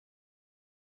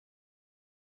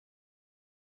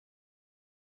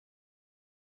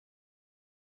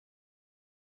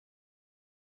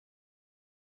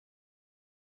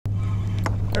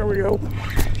There we go.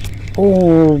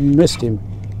 Oh, missed him.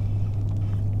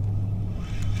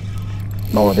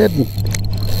 No, I didn't.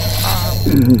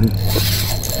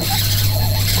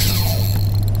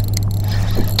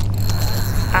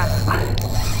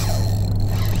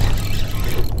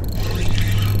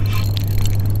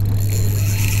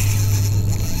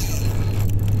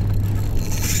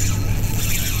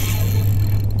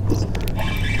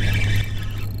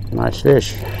 Nice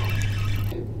fish.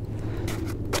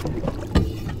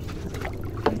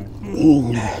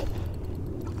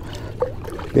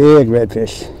 Big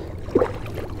redfish.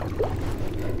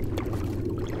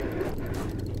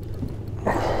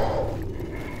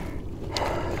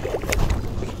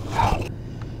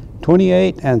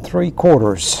 $28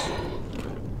 3/4.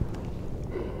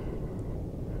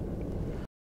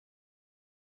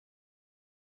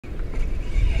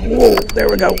 Whoa, there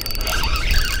we go.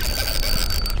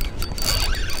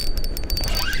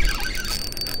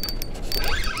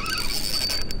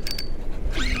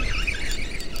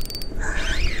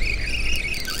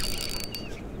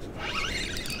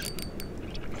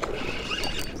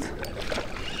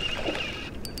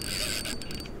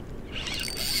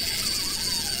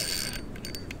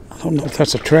 I don't know if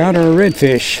that's a trout or a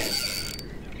redfish.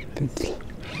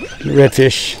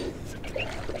 Redfish.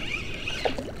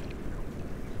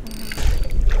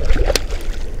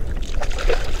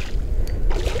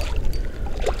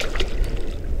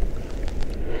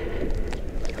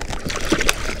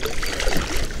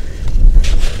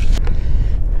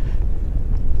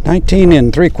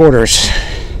 $19 3/4.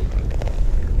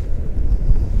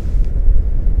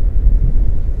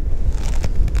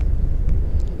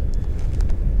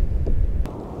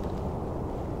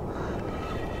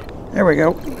 There we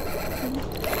go.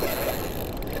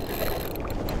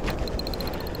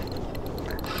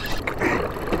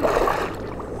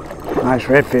 Nice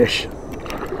redfish.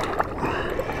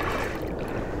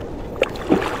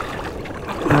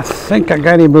 I think I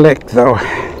got him licked though.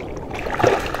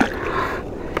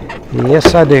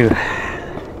 Yes, I do.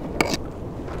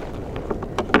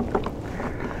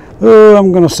 Oh,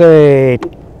 I'm gonna say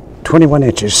 21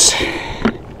 inches.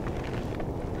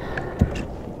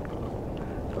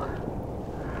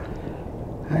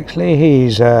 Actually,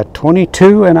 he's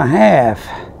 22 and a half.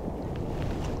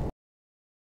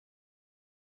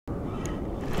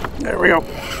 There we go.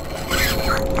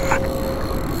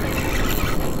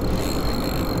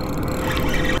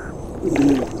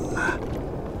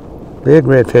 Big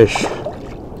redfish.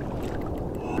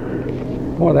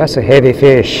 Boy, that's a heavy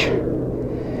fish.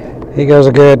 He goes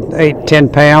a good 8-10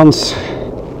 pounds.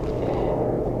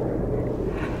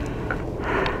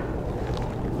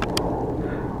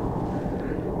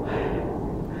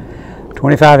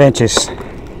 $25 inches.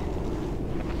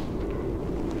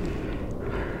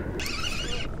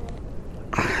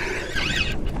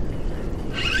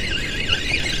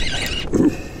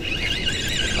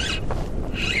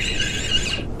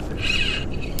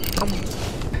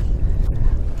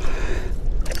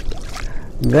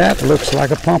 That looks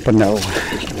like a pompano.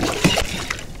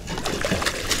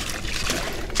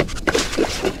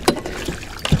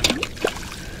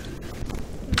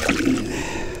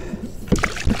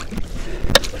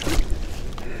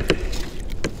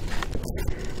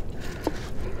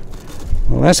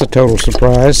 Well, that's a total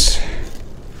surprise.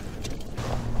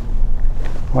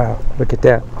 Wow, look at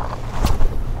that.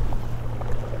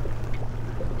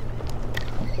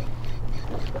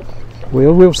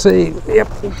 We'll see.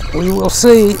 Yep, we will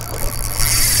see.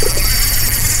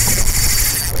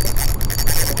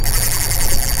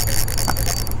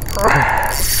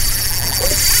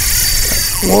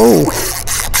 Whoa.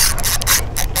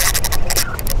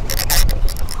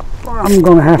 I'm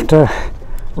gonna have to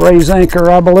raise anchor,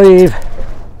 I believe.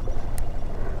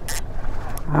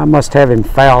 I must have him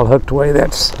foul hooked the way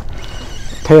that's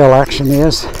tail action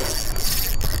is.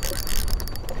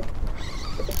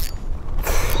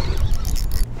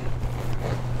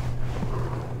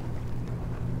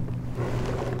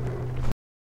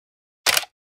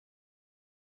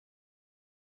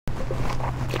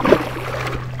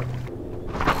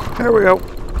 There we go.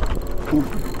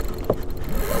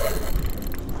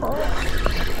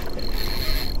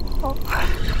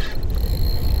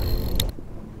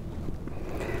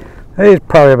 He's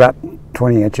probably about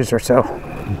 20 inches or so.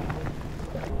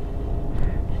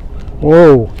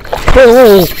 Whoa.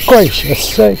 Oh, gracious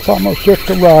sakes, almost ripped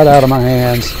the rod out of my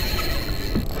hands.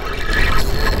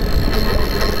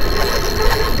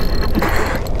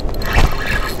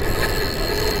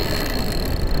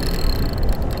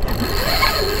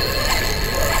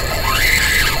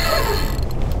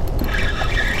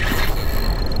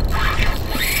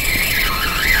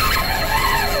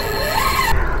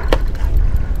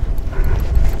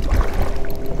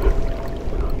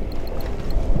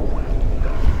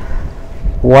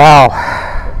 Wow.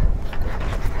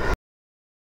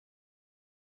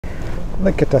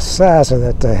 Look at the size of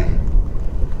that thing.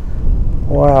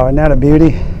 Wow, isn't that a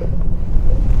beauty?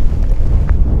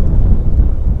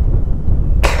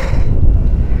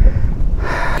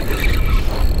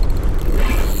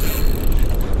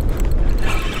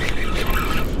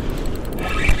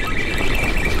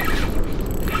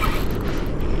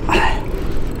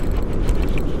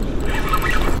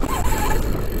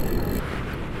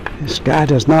 This guy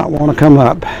does not want to come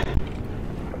up.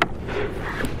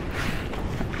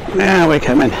 Now we're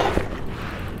coming.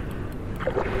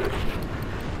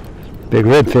 Big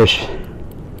redfish.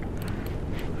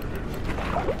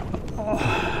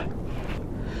 Oh,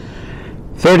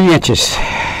 30 inches.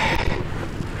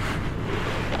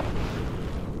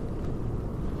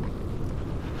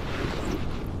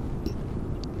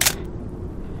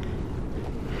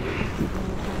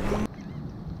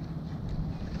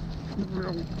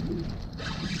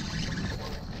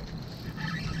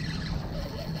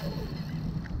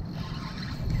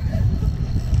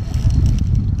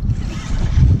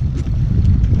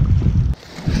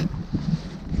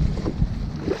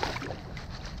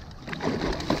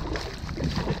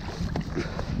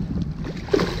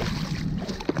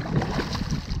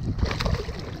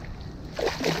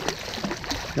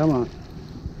 Come on.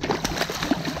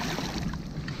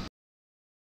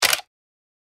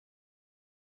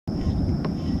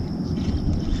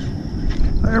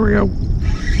 There we go.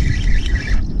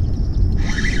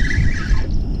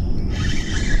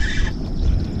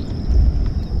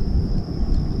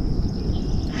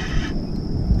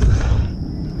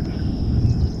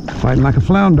 Fighting like a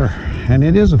flounder, and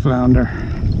it is a flounder.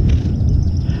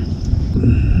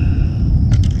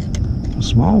 A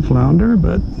small flounder,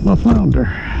 but a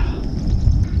flounder.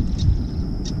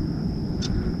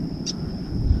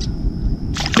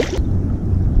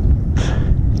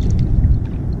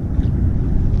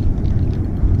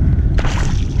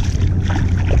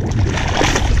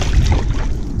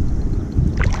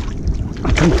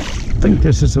 I think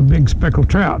this is a big speckled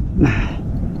trout.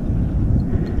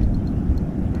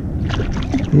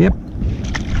 Yep.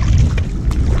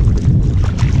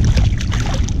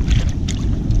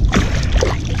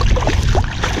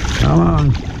 Come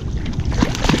on.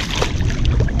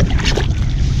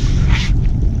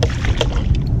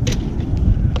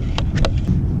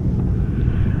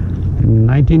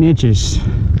 "19 inches.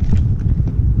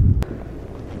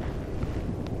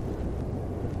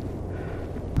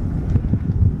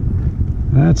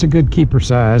 That's a good keeper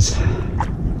size.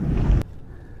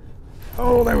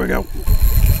 Oh, there we go.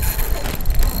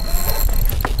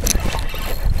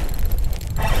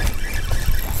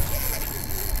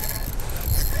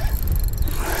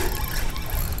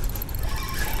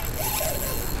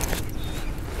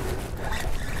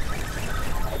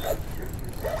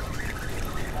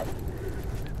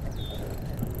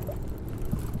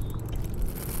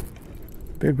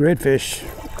 Big redfish.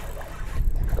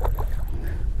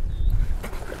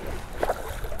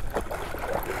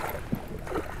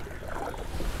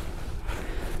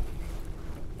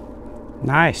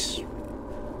 Nice.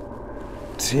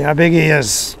 Let's see how big he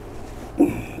is.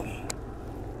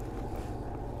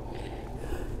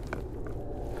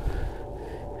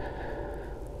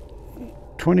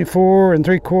 "24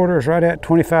 3/4", right at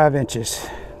 25 inches.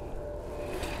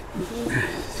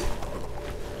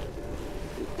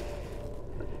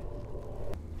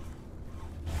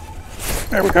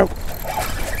 There we go.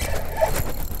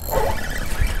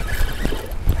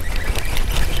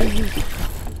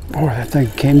 Boy, that thing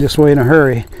came this way in a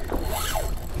hurry.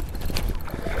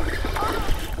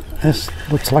 This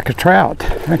looks like a trout,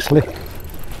 actually.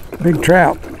 Big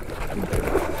trout.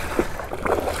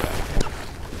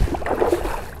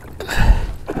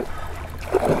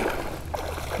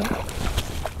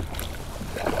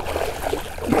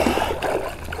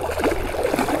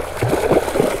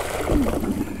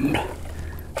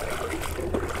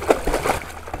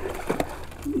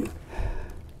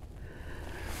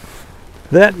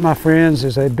 That, my friends,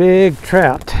 is a big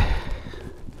trout. A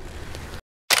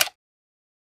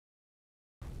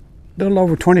little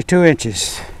over 22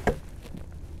 inches.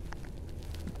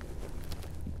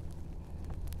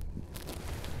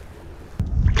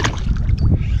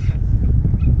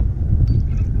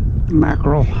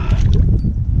 Mackerel.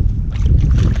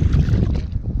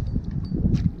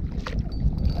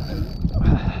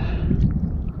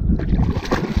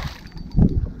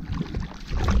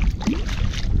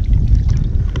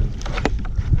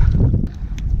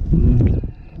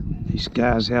 These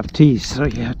guys have teeth, so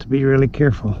you have to be really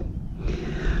careful.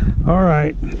 All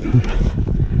right,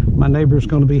 my neighbor's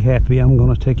going to be happy. I'm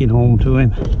going to take it home to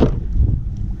him.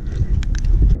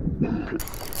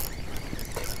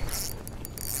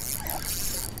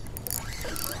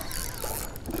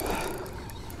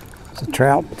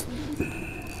 trout.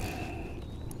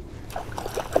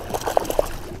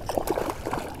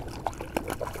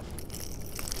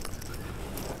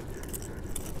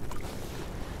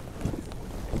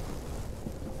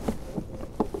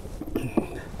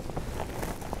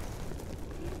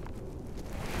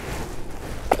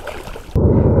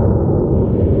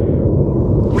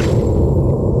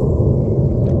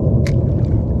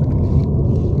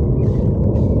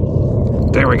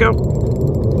 There we go.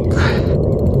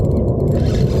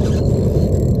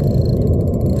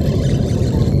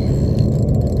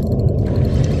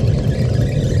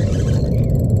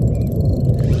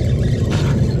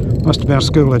 Must have been a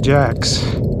school of jacks.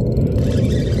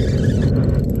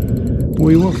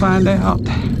 We will find out.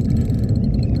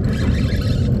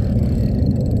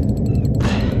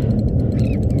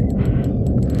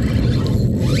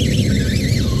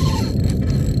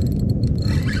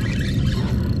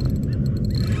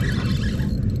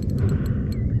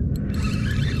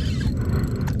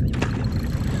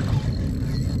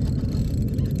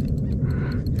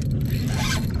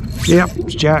 Yep,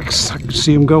 it's jacks. I can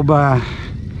see them go by.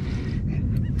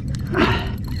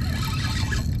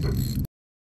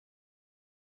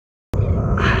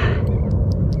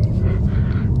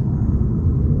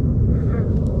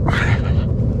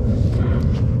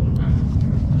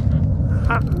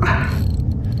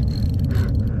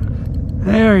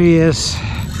 There he is.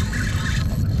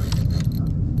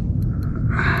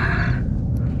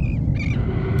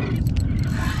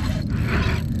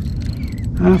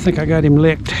 I think I got him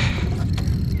licked.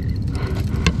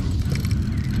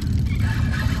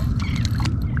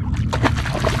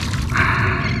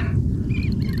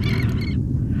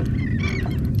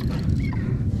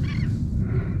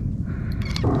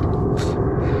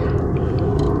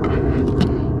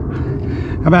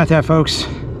 How about that, folks?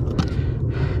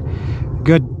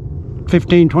 Good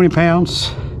 15-20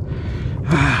 pounds.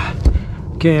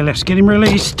 Okay, let's get him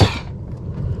released.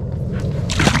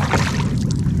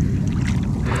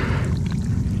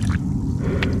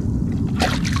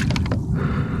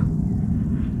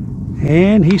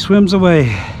 And he swims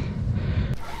away.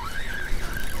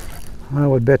 I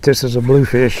would bet this is a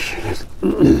bluefish.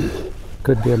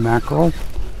 Could be a mackerel.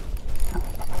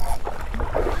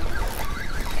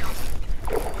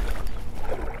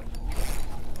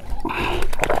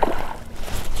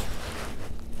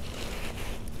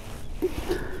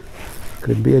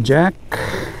 Could be a jack.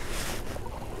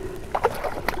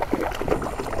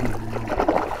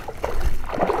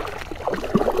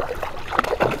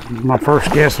 My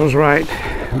first guess was right.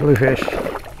 Bluefish.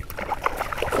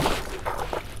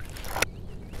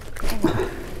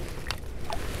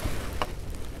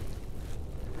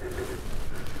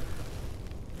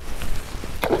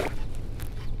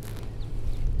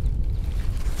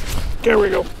 There we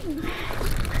go.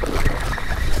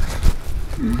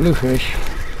 Bluefish.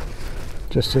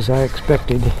 Just as I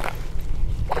expected.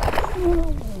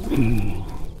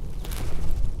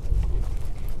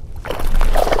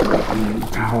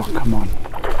 Oh, come on.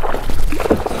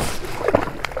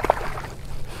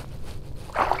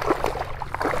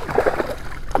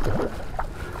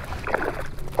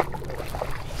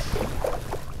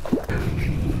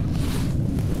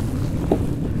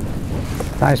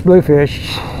 Nice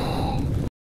bluefish.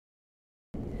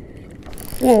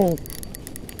 Whoa.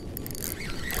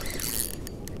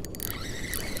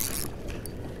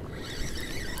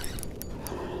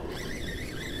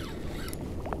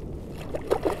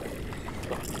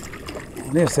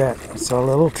 What is that? It's a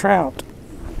little trout.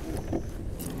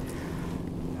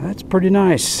 That's pretty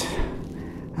nice.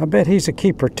 I bet he's a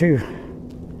keeper too.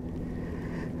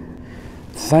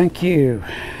 Thank you.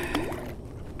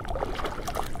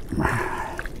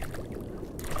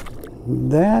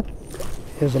 That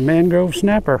is a mangrove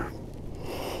snapper.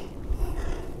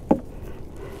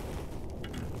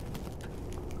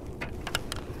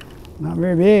 Not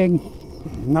very big.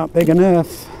 Not big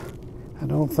enough, I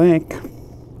don't think.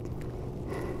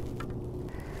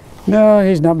 No,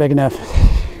 he's not big enough.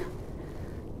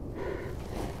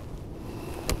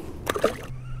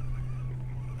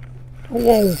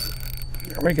 Whoa,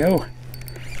 there we go.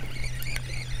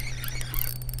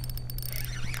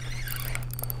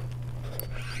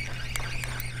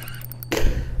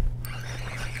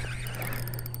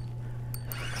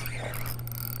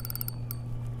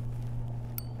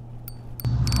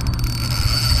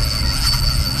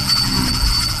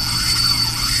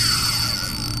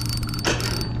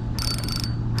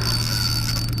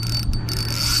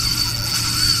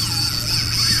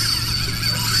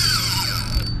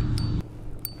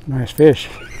 Nice fish.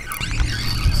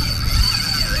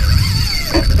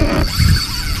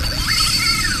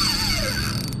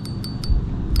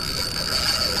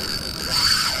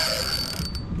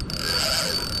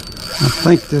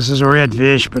 think this is a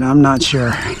redfish, but I'm not sure.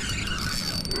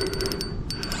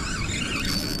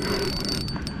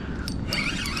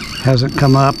 Hasn't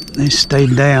come up. He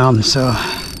stayed down, so.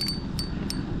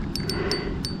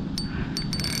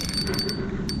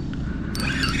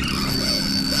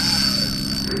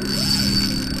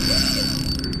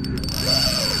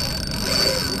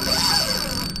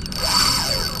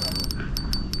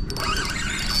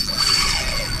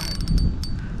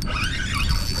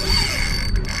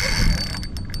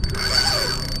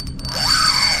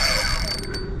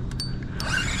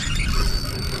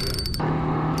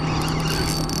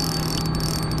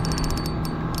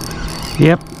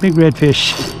 Yep, big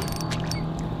redfish.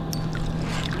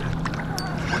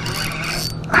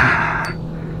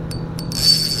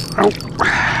 Oh.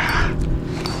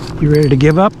 You ready to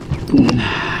give up?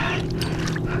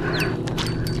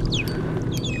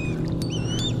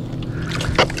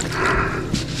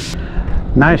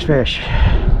 Nice fish.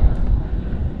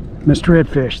 Mr.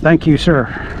 Redfish, thank you, sir.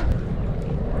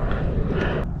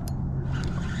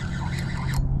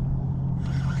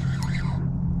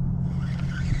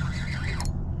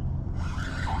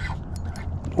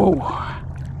 Whoa,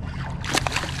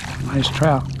 nice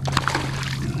trout.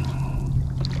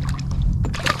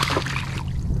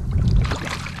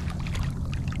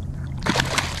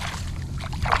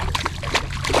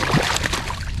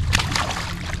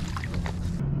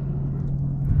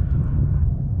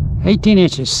 "18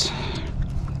 inches.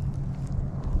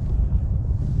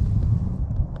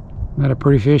 That a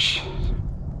pretty fish?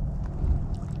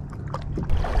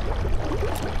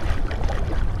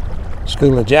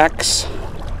 School of jacks.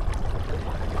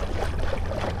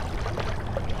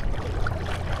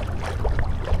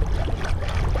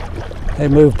 They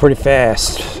move pretty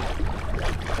fast.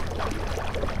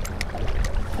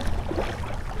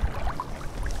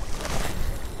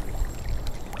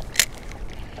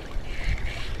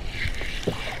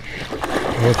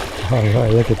 Oh,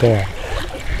 look at that.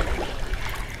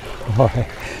 Oh,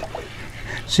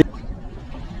 see?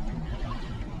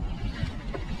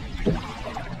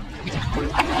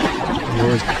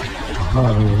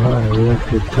 Oh,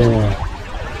 look at that.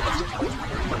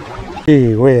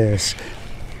 Gee whiz.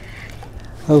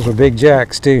 Those are big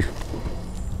jacks too.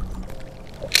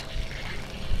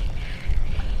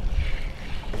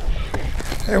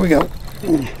 There we go.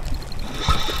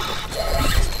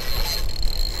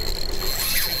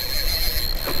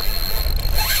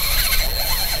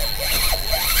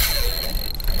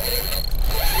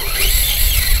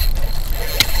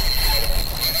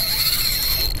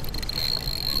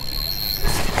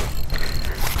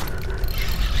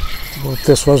 Well, if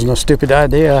this wasn't a stupid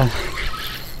idea.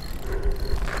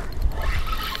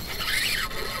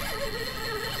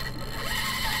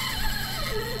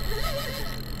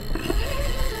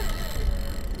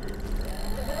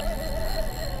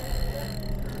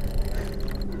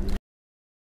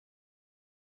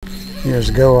 Years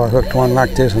ago I hooked one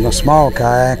like this in a small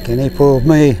kayak and he pulled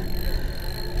me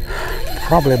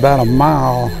probably about a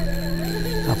mile.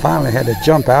 I finally had to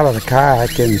jump out of the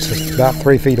kayak in about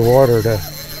 3 feet of water to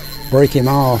break him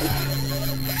off.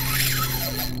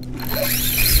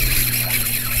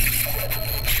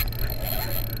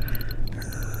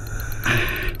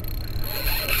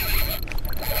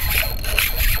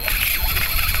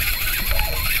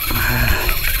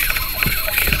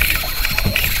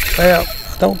 Well,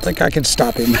 I don't think I can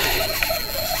stop him.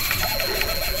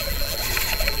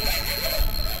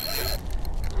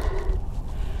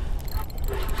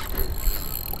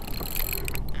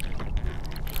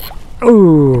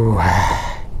 Ooh.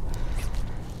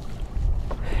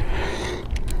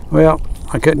 Well,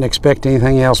 I couldn't expect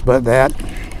anything else but that.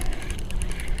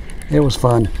 It was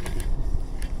fun.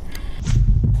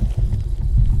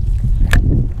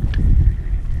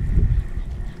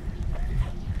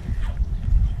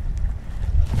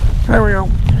 There we go.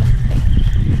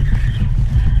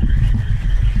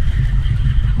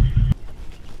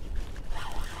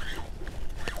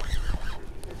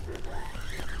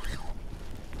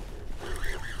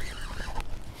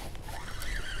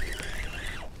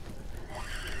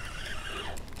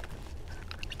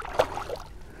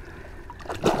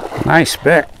 Nice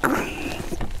speck.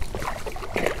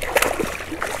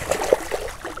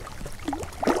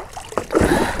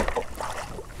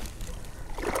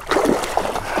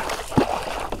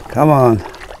 Come on.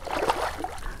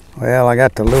 Well, I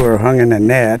got the lure hung in the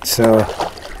net, so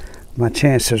my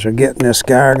chances of getting this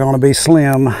guy are going to be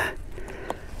slim.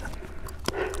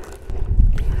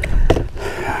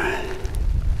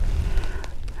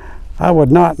 I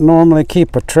would not normally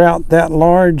keep a trout that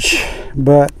large,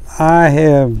 but I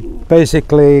have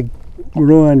basically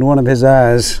ruined one of his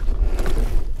eyes.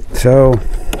 So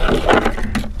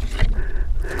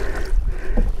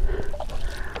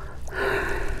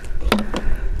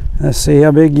Let's see how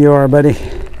big you are, buddy.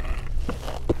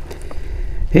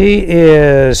 He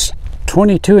is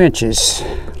 22 inches.